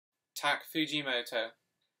Tak Fujimoto.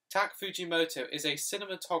 Tak Fujimoto is a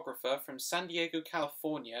cinematographer from San Diego,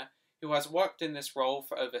 California, who has worked in this role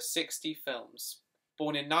for over 60 films.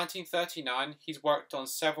 Born in 1939, he's worked on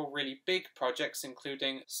several really big projects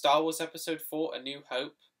including Star Wars Episode 4 A New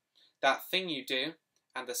Hope, That Thing You Do,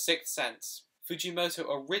 and The Sixth Sense. Fujimoto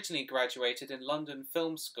originally graduated in London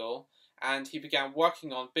Film School, and he began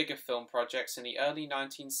working on bigger film projects in the early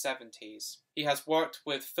 1970s. He has worked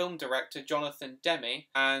with film director Jonathan Demme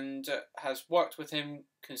and has worked with him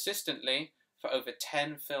consistently for over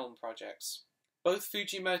 10 film projects. Both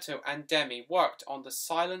Fujimoto and Demme worked on The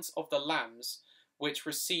Silence of the Lambs, which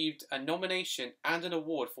received a nomination and an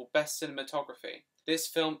award for Best Cinematography. This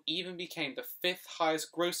film even became the 5th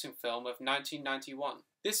highest grossing film of 1991.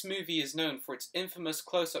 This movie is known for its infamous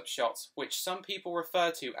close-up shots, which some people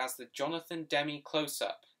refer to as the Jonathan Demme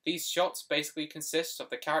close-up. These shots basically consist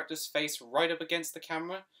of the character's face right up against the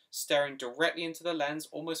camera, staring directly into the lens,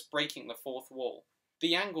 almost breaking the fourth wall.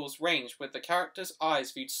 The angles range, with the character's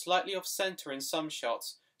eyes viewed slightly off-center in some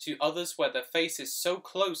shots, to others where the face is so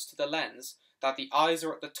close to the lens that the eyes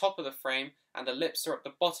are at the top of the frame and the lips are at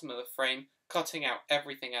the bottom of the frame, cutting out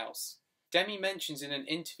everything else. Demme mentions in an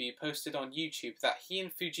interview posted on YouTube that he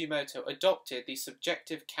and Fujimoto adopted the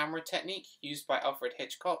subjective camera technique used by Alfred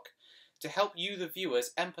Hitchcock to help you, the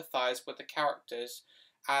viewers, empathize with the characters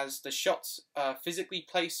as the shots physically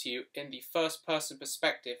place you in the first-person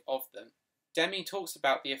perspective of them. Demme talks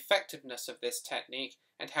about the effectiveness of this technique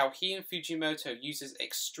and how he and Fujimoto uses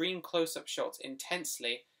extreme close-up shots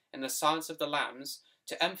intensely in The Silence of the Lambs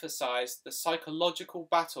to emphasize the psychological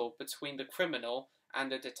battle between the criminal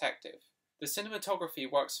and the detective. The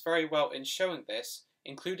cinematography works very well in showing this,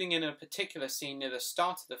 including in a particular scene near the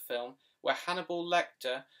start of the film where Hannibal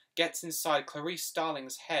Lecter gets inside Clarice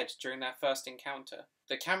Starling's head during their first encounter.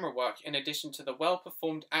 The camera work, in addition to the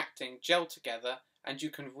well-performed acting, gel together, and you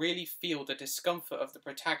can really feel the discomfort of the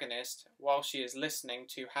protagonist while she is listening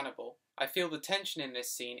to Hannibal. I feel the tension in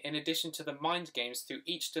this scene, in addition to the mind games through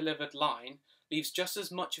each delivered line, leaves just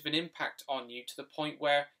as much of an impact on you to the point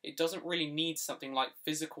where it doesn't really need something like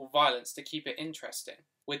physical violence to keep it interesting.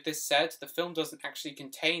 With this said, the film doesn't actually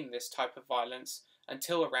contain this type of violence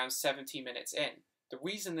until around 70 minutes in. The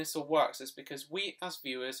reason this all works is because we as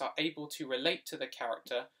viewers are able to relate to the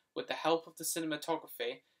character with the help of the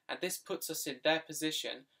cinematography, and this puts us in their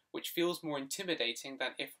position, which feels more intimidating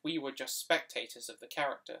than if we were just spectators of the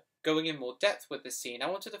character. Going in more depth with this scene, I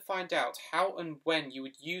wanted to find out how and when you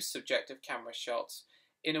would use subjective camera shots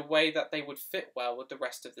in a way that they would fit well with the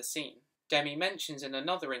rest of the scene. Demme mentions in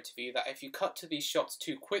another interview that if you cut to these shots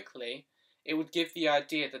too quickly, it would give the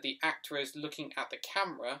idea that the actor is looking at the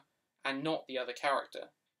camera and not the other character.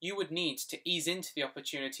 You would need to ease into the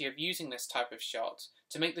opportunity of using this type of shot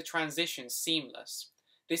to make the transition seamless.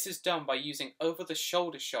 This is done by using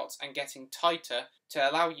over-the-shoulder shots and getting tighter to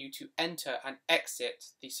allow you to enter and exit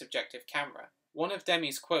the subjective camera. One of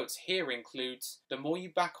Demme's quotes here includes, "The more you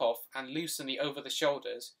back off and loosen the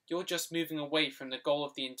over-the-shoulders, you're just moving away from the goal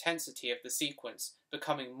of the intensity of the sequence,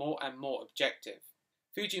 becoming more and more objective."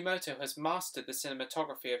 Fujimoto has mastered the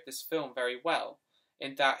cinematography of this film very well,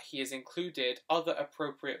 in that he has included other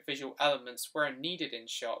appropriate visual elements where needed in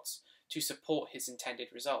shots to support his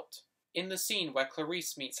intended result. In the scene where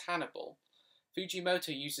Clarice meets Hannibal,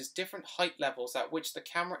 Fujimoto uses different height levels at which the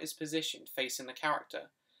camera is positioned facing the character.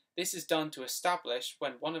 This is done to establish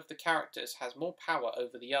when one of the characters has more power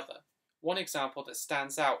over the other. One example that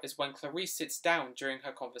stands out is when Clarice sits down during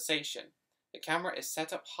her conversation. The camera is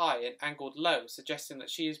set up high and angled low, suggesting that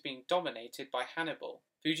she is being dominated by Hannibal.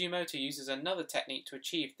 Fujimoto uses another technique to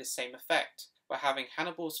achieve this same effect, by having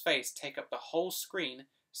Hannibal's face take up the whole screen,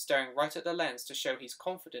 staring right at the lens to show he's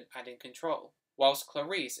confident and in control, whilst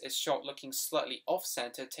Clarice is shot looking slightly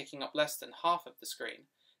off-center, taking up less than half of the screen.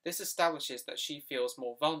 This establishes that she feels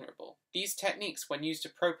more vulnerable. These techniques, when used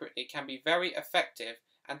appropriately, can be very effective,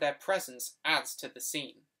 and their presence adds to the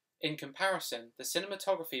scene. In comparison, the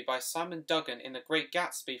cinematography by Simon Duggan in The Great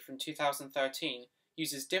Gatsby from 2013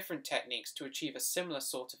 uses different techniques to achieve a similar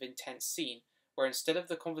sort of intense scene, where instead of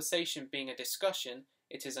the conversation being a discussion,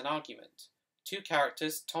 it is an argument. Two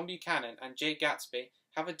characters, Tom Buchanan and Jay Gatsby,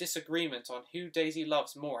 have a disagreement on who Daisy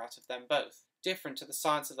loves more out of them both. Different to The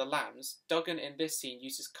Silence of the Lambs, Duggan in this scene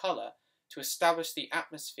uses colour to establish the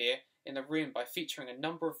atmosphere in the room by featuring a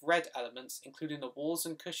number of red elements, including the walls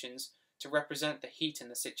and cushions, to represent the heat in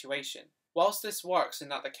the situation. Whilst this works in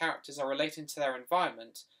that the characters are relating to their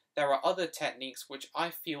environment, there are other techniques which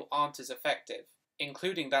I feel aren't as effective,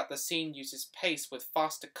 including that the scene uses pace with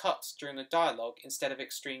faster cuts during the dialogue instead of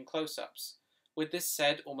extreme close-ups. With this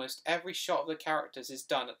said, almost every shot of the characters is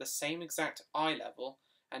done at the same exact eye level,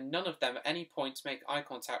 and none of them at any point make eye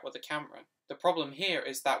contact with the camera. The problem here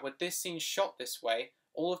is that with this scene shot this way,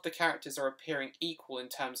 all of the characters are appearing equal in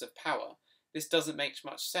terms of power. This doesn't make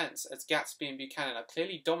much sense, as Gatsby and Buchanan are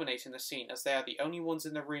clearly dominating the scene as they are the only ones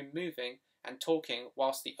in the room moving and talking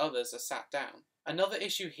whilst the others are sat down. Another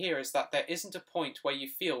issue here is that there isn't a point where you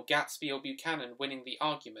feel Gatsby or Buchanan winning the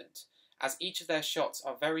argument, as each of their shots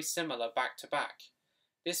are very similar back to back.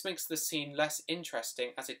 This makes the scene less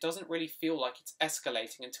interesting, as it doesn't really feel like it's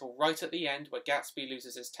escalating until right at the end where Gatsby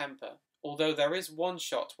loses his temper. Although there is one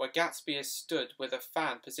shot where Gatsby is stood with a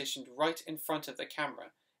fan positioned right in front of the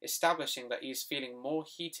camera, establishing that he is feeling more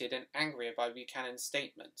heated and angrier by Buchanan's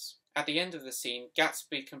statements. At the end of the scene,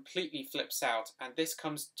 Gatsby completely flips out, and this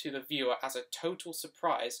comes to the viewer as a total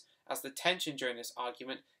surprise, as the tension during this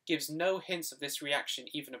argument gives no hints of this reaction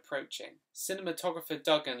even approaching. Cinematographer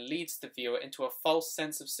Duggan leads the viewer into a false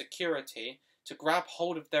sense of security to grab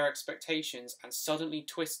hold of their expectations and suddenly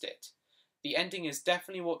twist it. The ending is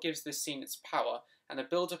definitely what gives this scene its power, and the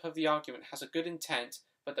build-up of the argument has a good intent,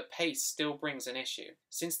 but the pace still brings an issue.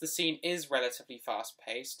 Since the scene is relatively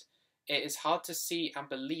fast-paced, it is hard to see and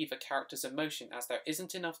believe a character's emotion, as there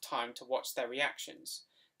isn't enough time to watch their reactions.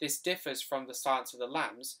 This differs from The Silence of the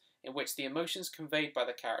Lambs, in which the emotions conveyed by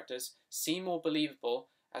the characters seem more believable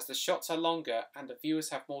as the shots are longer and the viewers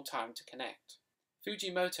have more time to connect.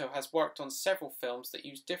 Fujimoto has worked on several films that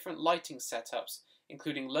use different lighting setups,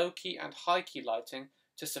 including low-key and high-key lighting,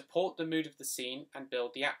 to support the mood of the scene and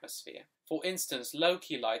build the atmosphere. For instance,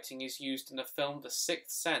 low-key lighting is used in the film The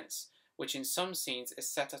Sixth Sense, which in some scenes is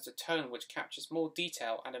set at a tone which captures more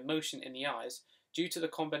detail and emotion in the eyes due to the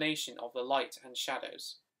combination of the light and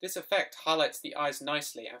shadows. This effect highlights the eyes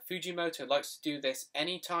nicely, and Fujimoto likes to do this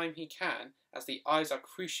any time he can, as the eyes are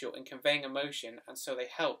crucial in conveying emotion and so they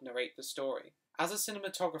help narrate the story. As a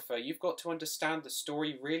cinematographer, you've got to understand the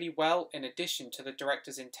story really well in addition to the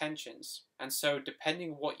director's intentions, and so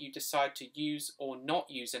depending what you decide to use or not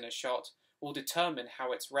use in a shot will determine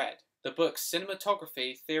how it's read. The book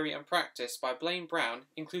Cinematography, Theory and Practice by Blaine Brown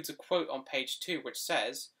includes a quote on page 2 which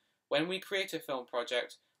says, "When we create a film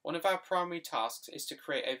project, one of our primary tasks is to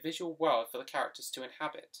create a visual world for the characters to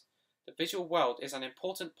inhabit. The visual world is an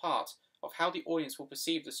important part of how the audience will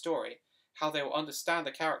perceive the story, how they will understand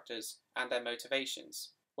the characters, and their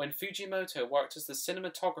motivations." When Fujimoto worked as the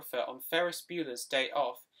cinematographer on Ferris Bueller's Day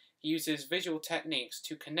Off, he uses visual techniques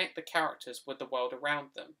to connect the characters with the world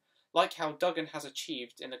around them, like how Duggan has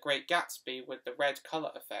achieved in The Great Gatsby with the red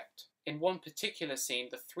colour effect. In one particular scene,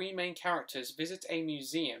 the three main characters visit a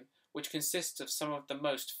museum which consists of some of the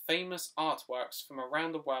most famous artworks from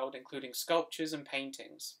around the world, including sculptures and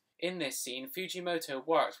paintings. In this scene, Fujimoto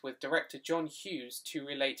worked with director John Hughes to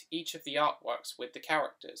relate each of the artworks with the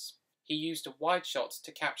characters. He used a wide shot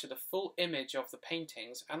to capture the full image of the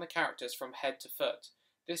paintings and the characters from head to foot.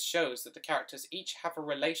 This shows that the characters each have a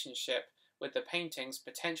relationship with the paintings,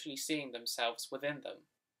 potentially seeing themselves within them.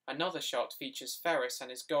 Another shot features Ferris and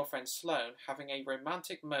his girlfriend Sloane having a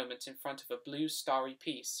romantic moment in front of a blue starry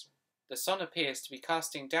piece. The sun appears to be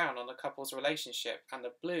casting down on the couple's relationship, and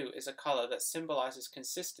the blue is a colour that symbolises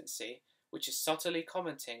consistency, which is subtly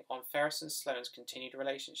commenting on Ferris and Sloane's continued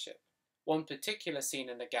relationship. One particular scene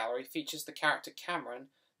in the gallery features the character Cameron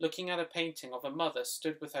looking at a painting of a mother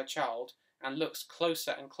stood with her child and looks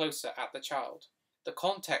closer and closer at the child. The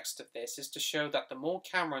context of this is to show that the more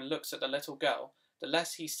Cameron looks at the little girl, the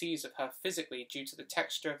less he sees of her physically due to the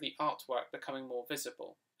texture of the artwork becoming more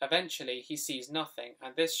visible. Eventually, he sees nothing,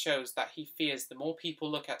 and this shows that he fears the more people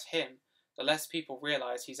look at him, the less people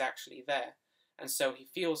realise he's actually there, and so he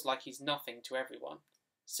feels like he's nothing to everyone.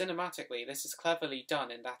 Cinematically, this is cleverly done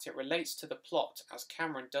in that it relates to the plot, as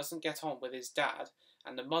Cameron doesn't get on with his dad,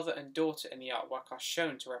 and the mother and daughter in the artwork are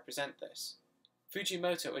shown to represent this.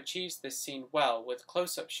 Fujimoto achieves this scene well, with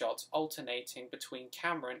close-up shots alternating between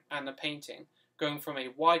Cameron and the painting, going from a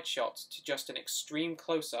wide shot to just an extreme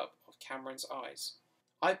close-up of Cameron's eyes.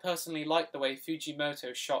 I personally like the way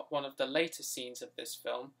Fujimoto shot one of the later scenes of this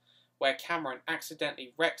film, where Cameron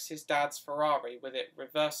accidentally wrecks his dad's Ferrari with it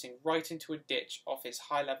reversing right into a ditch off his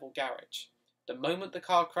high-level garage. The moment the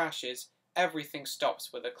car crashes, everything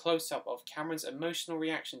stops with a close-up of Cameron's emotional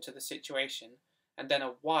reaction to the situation, and then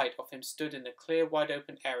a wide of him stood in the clear,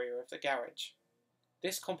 wide-open area of the garage.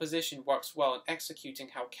 This composition works well in executing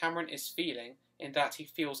how Cameron is feeling, in that he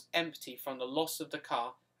feels empty from the loss of the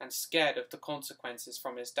car and scared of the consequences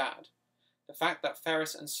from his dad. The fact that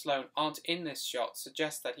Ferris and Sloane aren't in this shot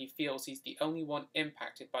suggests that he feels he's the only one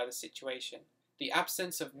impacted by the situation. The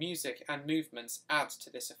absence of music and movements adds to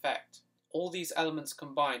this effect. All these elements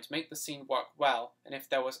combined make the scene work well, and if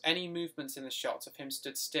there was any movements in the shots of him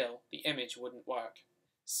stood still, the image wouldn't work.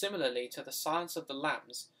 Similarly to The Silence of the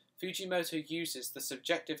Lambs, Fujimoto uses the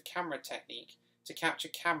subjective camera technique to capture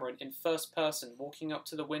Cameron in first person walking up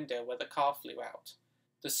to the window where the car flew out.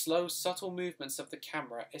 The slow, subtle movements of the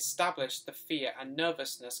camera establish the fear and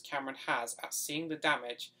nervousness Cameron has at seeing the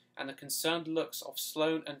damage, and the concerned looks of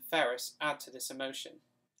Sloane and Ferris add to this emotion.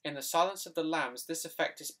 In The Silence of the Lambs, this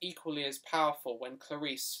effect is equally as powerful when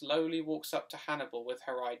Clarice slowly walks up to Hannibal with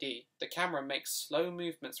her ID. The camera makes slow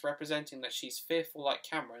movements representing that she's fearful like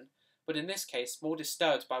Cameron, but in this case more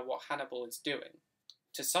disturbed by what Hannibal is doing.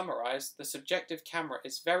 To summarise, the subjective camera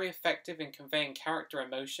is very effective in conveying character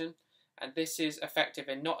emotion, and this is effective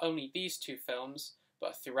in not only these two films,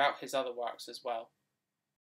 but throughout his other works as well.